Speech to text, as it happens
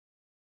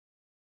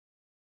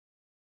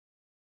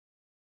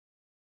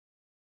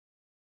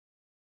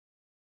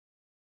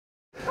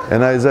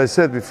And as I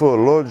said before,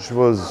 Lodge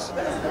was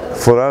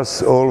for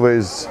us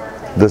always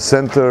the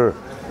center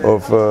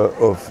of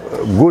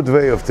good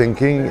way of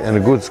thinking and a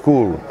good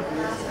school.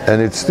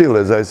 And it's still,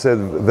 as I said,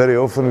 very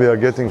often we are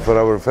getting for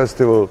our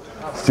festival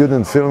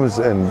student films,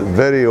 and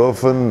very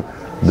often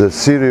the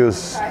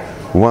serious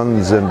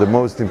ones and the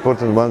most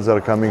important ones are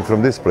coming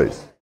from this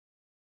place.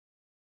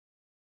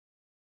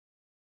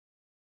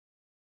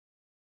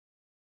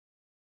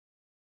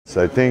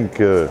 I think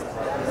the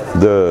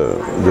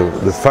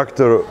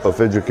factor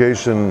of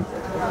education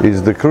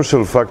is the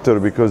crucial factor,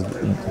 because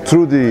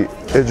through the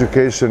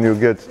education you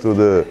get to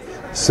the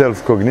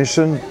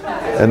self-cognition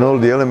and all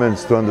the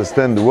elements to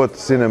understand what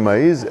cinema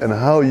is and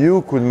how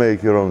you could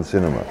make your own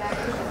cinema.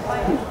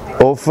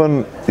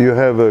 Often you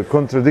have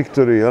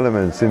contradictory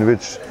elements in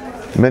which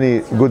many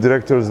good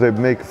directors, they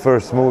make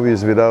first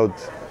movies without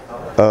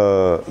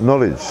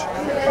knowledge,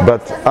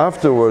 but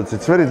afterwards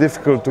it's very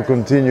difficult to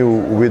continue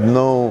with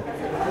no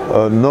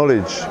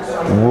knowledge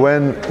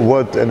when,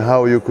 what and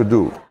how you could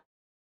do.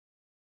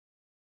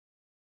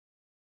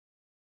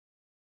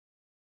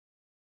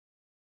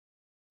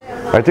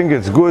 I think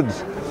it's good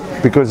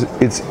because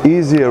it's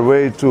easier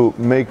way to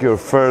make your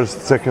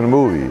first, second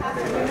movie,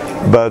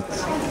 but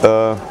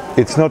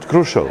it's not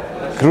crucial.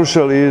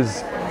 Crucial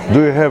is,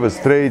 do you have a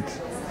straight,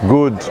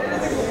 good,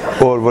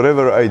 or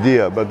whatever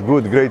idea, but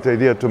good, great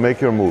idea to make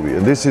your movie.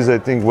 And this is, I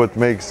think, what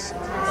makes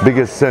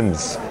biggest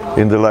sense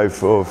in the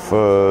life of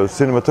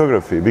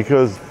cinematography,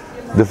 because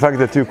the fact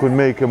that you could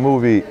make a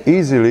movie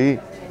easily,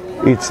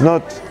 it's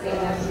not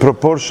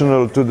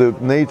proportional to the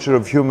nature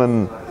of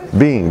human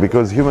being,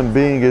 because human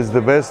being is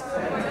the best,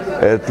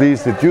 at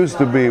least it used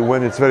to be,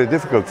 when it's very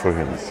difficult for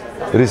him.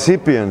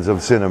 Recipients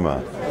of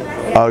cinema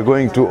are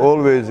going to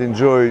always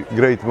enjoy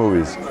great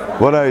movies.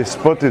 What I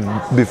spotted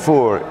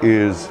before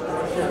is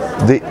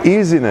the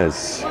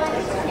easiness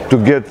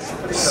to get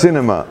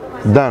cinema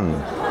done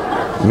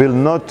will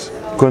not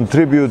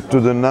contribute to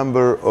the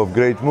number of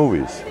great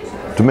movies.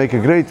 To make a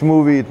great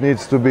movie, it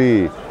needs to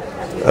be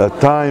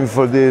time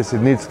for this,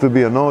 it needs to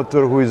be an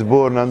author who is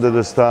born under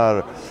the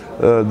star,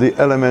 the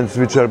elements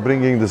which are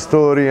bringing the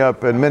story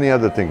up, and many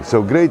other things.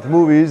 So great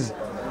movies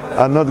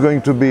are not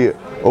going to be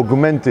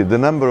augmented, the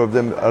number of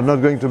them are not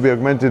going to be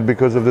augmented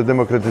because of the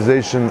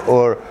democratization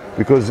or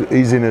because of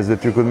easiness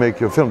that you could make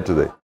your film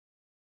today.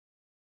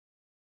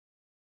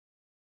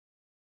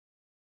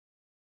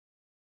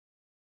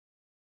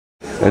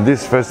 And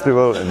this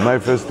festival and my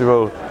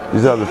festival,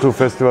 these are the two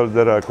festivals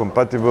that are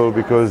compatible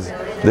because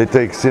they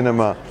take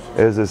cinema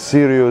as a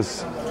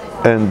serious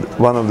and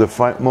one of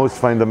the most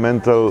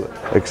fundamental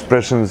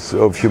expressions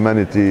of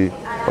humanity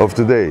of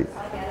today.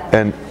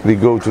 And we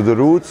go to the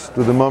roots,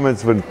 to the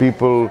moments when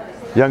people,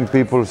 young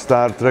people,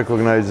 start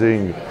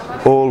recognizing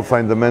all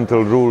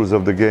fundamental rules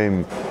of the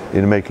game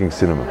in making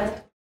cinema.